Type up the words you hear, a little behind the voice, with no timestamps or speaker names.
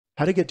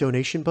How to get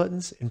donation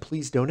buttons and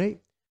please donate.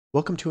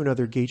 Welcome to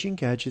another Gauging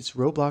Gadgets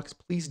Roblox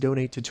Please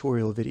Donate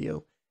tutorial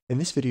video. In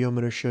this video, I'm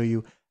going to show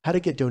you how to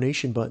get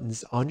donation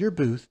buttons on your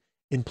booth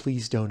in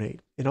Please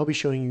Donate. And I'll be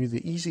showing you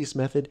the easiest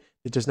method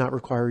that does not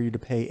require you to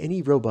pay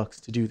any Robux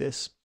to do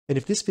this. And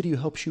if this video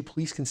helps you,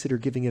 please consider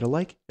giving it a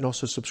like and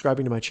also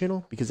subscribing to my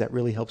channel because that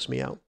really helps me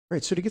out. All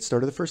right, so to get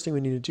started, the first thing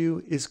we need to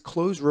do is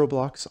close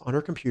Roblox on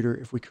our computer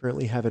if we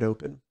currently have it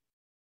open.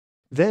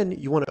 Then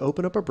you want to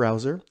open up a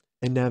browser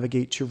and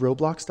navigate to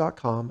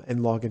roblox.com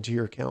and log into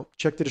your account.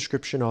 Check the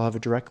description, I'll have a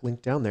direct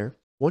link down there.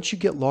 Once you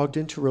get logged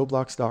into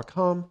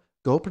roblox.com,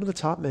 go up into the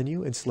top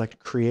menu and select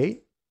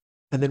Create.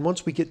 And then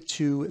once we get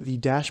to the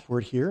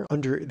dashboard here,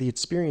 under the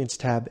Experience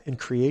tab and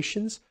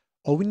Creations,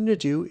 all we need to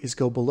do is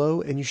go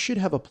below, and you should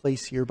have a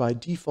place here. By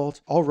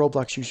default, all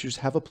Roblox users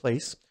have a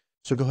place.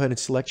 So go ahead and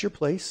select your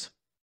place.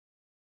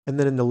 And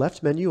then in the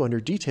left menu under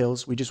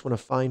Details, we just want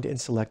to find and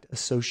select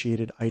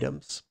Associated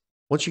Items.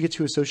 Once you get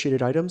to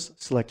Associated Items,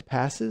 select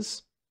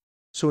Passes.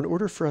 So in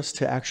order for us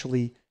to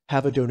actually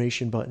have a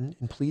donation button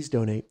and Please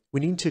Donate, we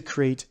need to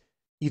create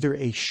either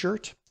a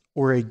shirt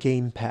or a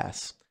game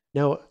pass.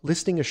 Now,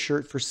 listing a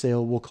shirt for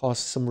sale will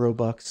cost some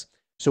Robux.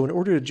 So in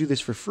order to do this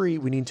for free,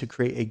 we need to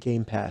create a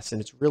game pass, and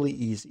it's really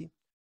easy.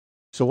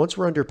 So once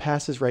we're under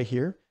passes right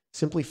here,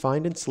 simply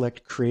find and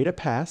select Create a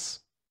Pass.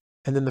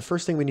 And then the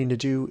first thing we need to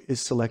do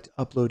is select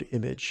Upload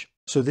Image.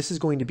 So this is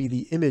going to be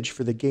the image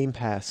for the game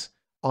pass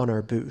on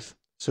our booth.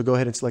 So go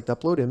ahead and select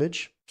Upload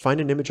Image. Find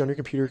an image on your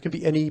computer. It can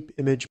be any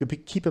image.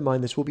 Keep in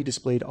mind this will be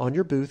displayed on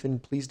your booth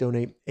and Please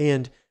Donate,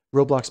 and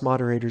Roblox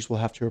moderators will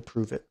have to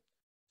approve it.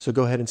 So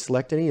go ahead and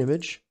select any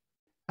image.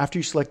 After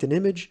you select an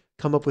image,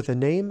 come up with a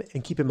name,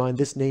 and keep in mind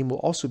this name will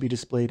also be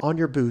displayed on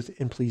your booth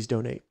and Please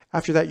Donate.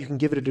 After that, you can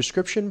give it a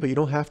description, but you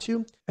don't have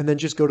to, and then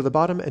just go to the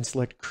bottom and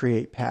select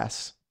Create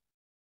Pass.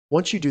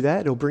 Once you do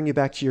that, it'll bring you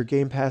back to your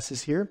game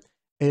passes here,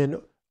 and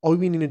all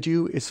we need to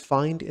do is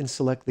find and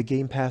select the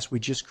game pass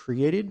we just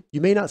created. You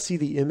may not see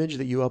the image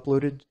that you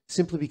uploaded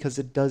simply because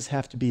it does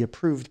have to be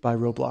approved by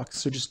Roblox,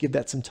 so just give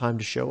that some time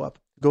to show up.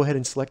 Go ahead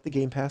and select the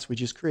game pass we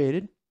just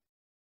created.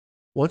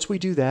 Once we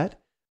do that,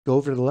 go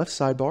over to the left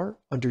sidebar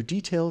under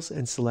Details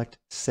and select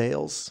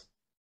Sales.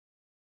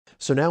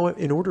 So now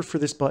in order for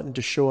this button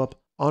to show up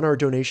on our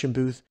donation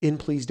booth in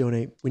Please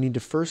Donate, we need to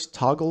first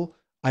toggle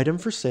Item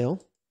for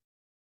Sale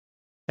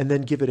and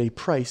then give it a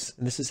price,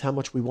 and this is how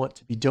much we want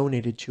to be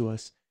donated to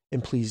us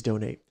and Please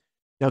Donate.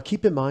 Now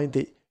keep in mind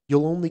that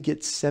you'll only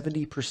get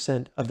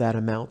 70% of that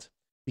amount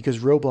because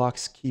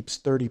Roblox keeps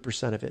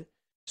 30% of it.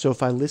 So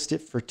if I list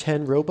it for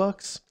 10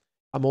 Robux,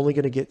 I'm only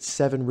going to get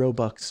 7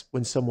 Robux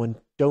when someone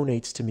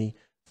donates to me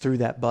through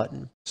that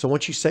button. So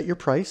once you set your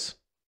price,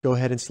 go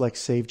ahead and select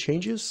Save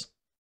Changes.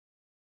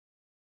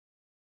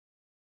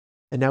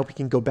 And now we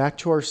can go back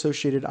to our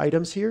associated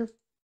items here,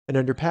 and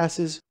under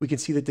passes, we can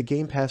see that the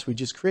game pass we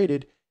just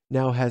created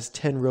now has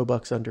 10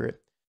 Robux under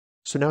it.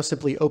 So now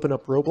simply open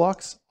up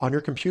Roblox on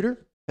your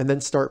computer and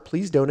then start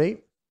Please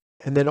Donate.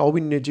 And then all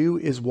we need to do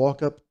is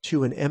walk up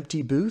to an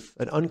empty booth,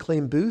 an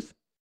unclaimed booth.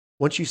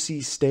 Once you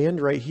see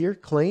Stand right here,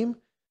 Claim,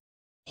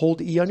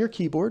 hold E on your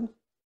keyboard.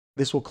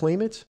 This will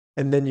claim it.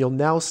 And then you'll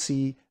now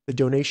see the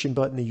donation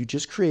button that you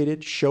just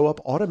created show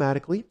up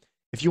automatically.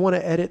 If you want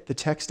to edit the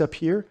text up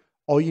here,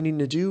 all you need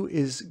to do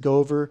is go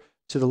over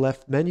to the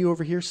left menu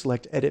over here,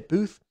 select Edit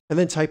Booth, and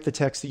then type the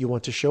text that you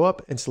want to show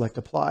up and select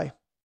Apply.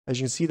 As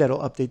you can see, that'll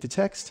update the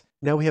text.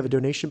 Now we have a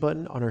donation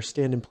button on our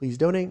stand and Please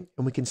Donate,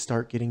 and we can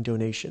start getting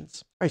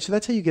donations. All right, so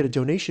that's how you get a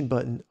donation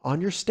button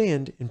on your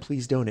stand and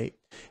Please Donate.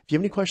 If you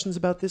have any questions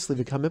about this, leave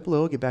a comment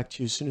below. I'll get back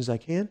to you as soon as I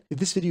can. If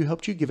this video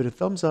helped you, give it a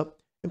thumbs up,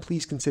 and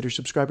please consider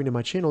subscribing to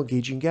my channel,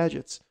 Gauging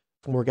Gadgets,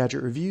 for more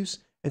gadget reviews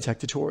and tech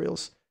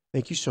tutorials.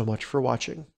 Thank you so much for watching.